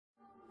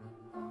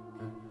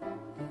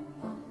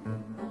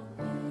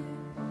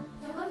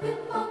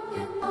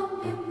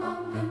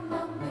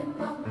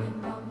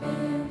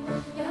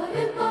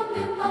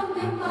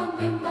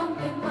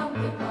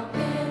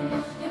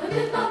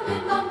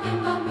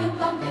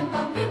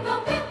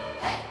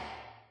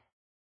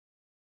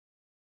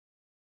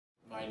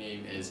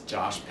is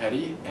Josh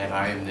Pedde, and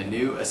I am the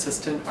new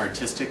Assistant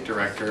Artistic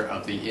Director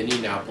of the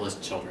Indianapolis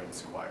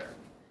Children's Choir.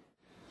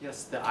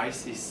 Yes, the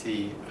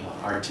ICC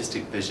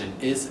artistic vision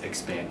is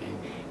expanding,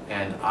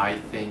 and I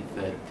think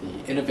that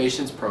the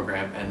Innovations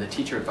Program and the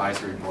Teacher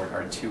Advisory Board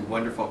are two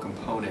wonderful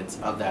components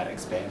of that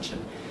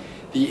expansion.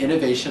 The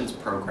Innovations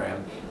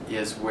Program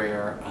is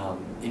where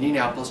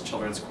Indianapolis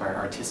Children's Choir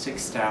artistic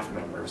staff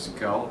members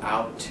go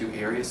out to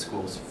area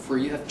schools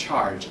free of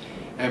charge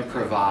and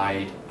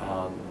provide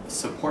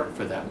support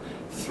for them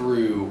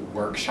through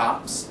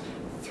workshops,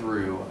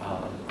 through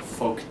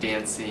folk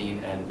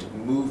dancing and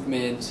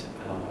movement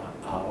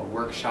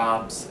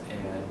workshops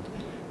and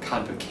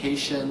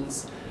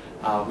convocations.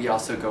 We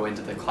also go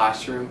into the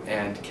classroom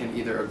and can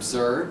either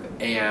observe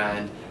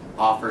and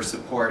offer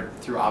support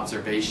through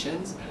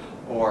observations,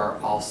 or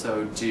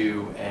also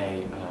do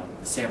a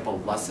sample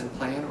lesson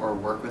plan or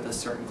work with a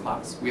certain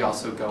class. We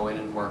also go in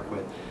and work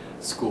with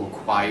school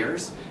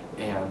choirs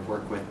and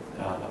work with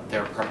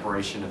their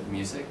preparation of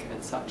music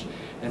and such.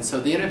 And so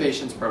the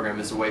Innovations Program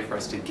is a way for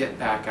us to get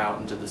back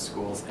out into the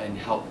schools and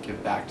help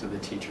give back to the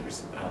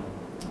teachers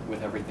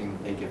with everything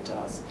that they give to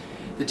us.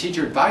 The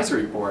Teacher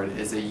Advisory Board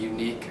is a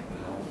unique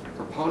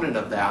proponent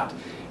of that,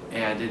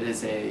 and it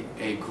is a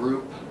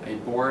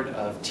board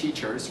of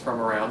teachers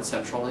from around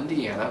central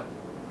Indiana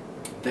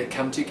that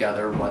come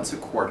together once a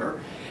quarter,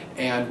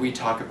 and we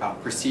talk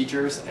about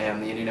procedures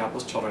and the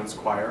Indianapolis Children's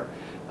Choir.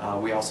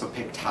 We also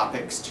pick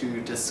topics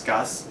to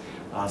discuss,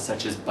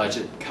 such as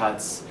budget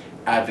cuts,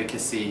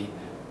 advocacy,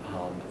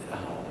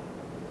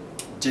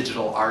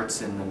 digital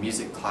arts in the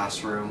music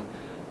classroom,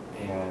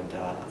 and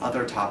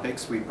other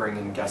topics. We bring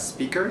in guest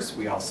speakers.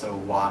 We also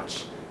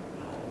watch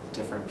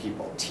different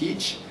people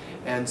teach,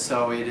 and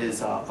so it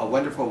is a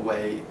wonderful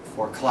way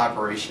for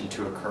collaboration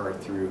to occur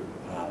through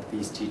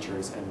these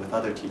teachers and with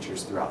other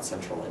teachers throughout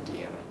central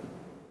Indiana.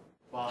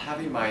 While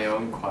having my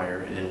own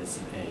choir is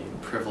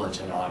a privilege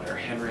and honor,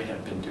 Henry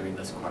had been doing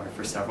this choir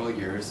for several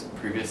years,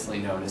 previously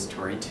known as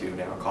Touring 2,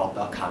 now called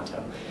Bel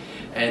Canto.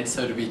 And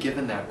so to be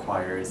given that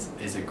choir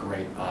is a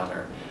great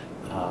honor.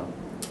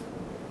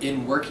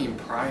 In working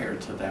prior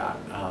to that,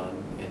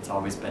 it's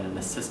always been an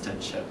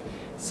assistantship.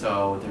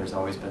 So there's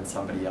always been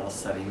somebody else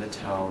setting the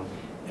tone,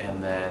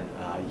 and then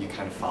you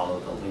kind of follow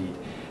the lead.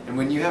 And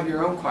when you have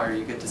your own choir,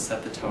 you get to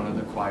set the tone of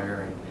the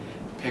choir and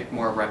pick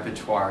more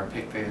repertoire,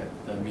 pick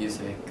the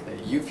music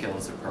that you feel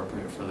is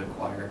appropriate for the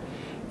choir,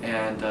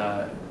 and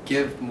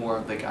give more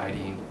of the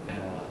guiding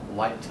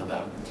light to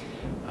them.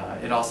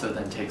 It also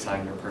then takes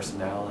on your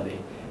personality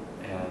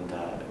and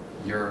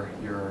your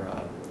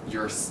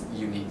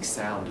unique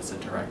sound as a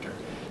director.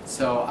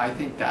 So I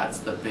think that's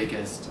the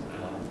biggest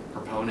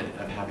proponent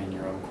of having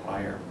your own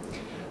choir.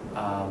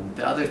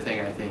 The other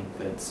thing I think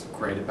that's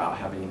great about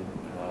having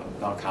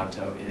Bel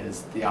Canto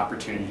is the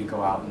opportunity to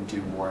go out and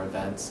do more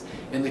events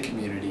in the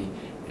community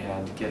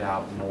and get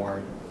out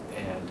more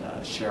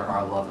and share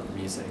our love of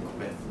music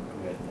with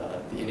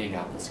the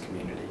Indianapolis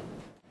community.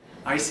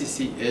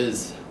 ICC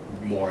is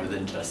more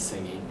than just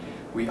singing.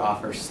 We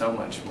offer so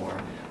much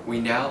more. We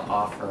now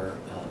offer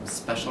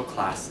special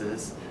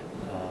classes,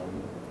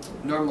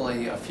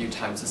 normally a few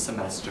times a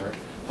semester.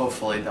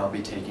 Hopefully they'll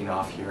be taking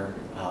off here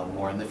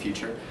more in the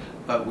future.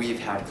 But we've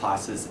had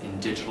classes in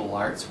digital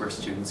arts where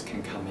students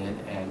can come in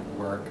and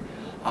work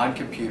on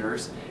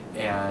computers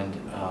and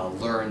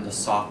learn the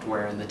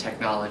software and the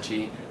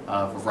technology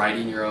of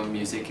writing your own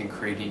music and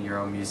creating your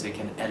own music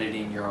and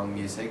editing your own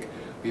music.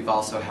 We've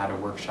also had a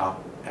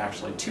workshop,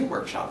 actually 2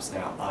 workshops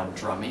now, on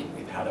drumming.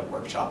 We've had a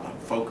workshop on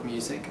folk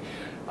music.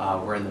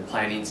 We're in the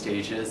planning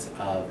stages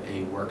of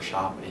a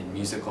workshop in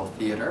musical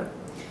theater.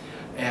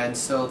 And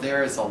so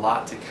there is a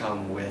lot to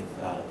come with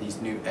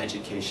these new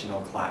educational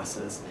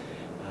classes.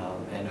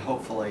 And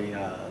hopefully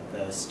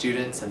the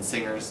students and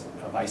singers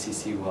of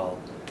ICC will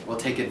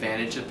take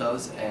advantage of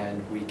those,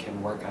 and we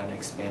can work on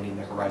expanding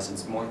the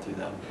horizons more through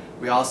them.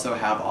 We also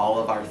have all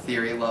of our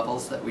theory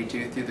levels that we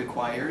do through the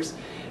choirs,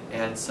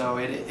 and so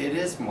it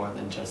is more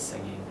than just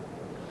singing.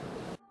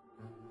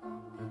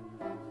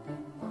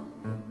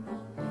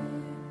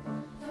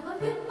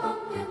 Good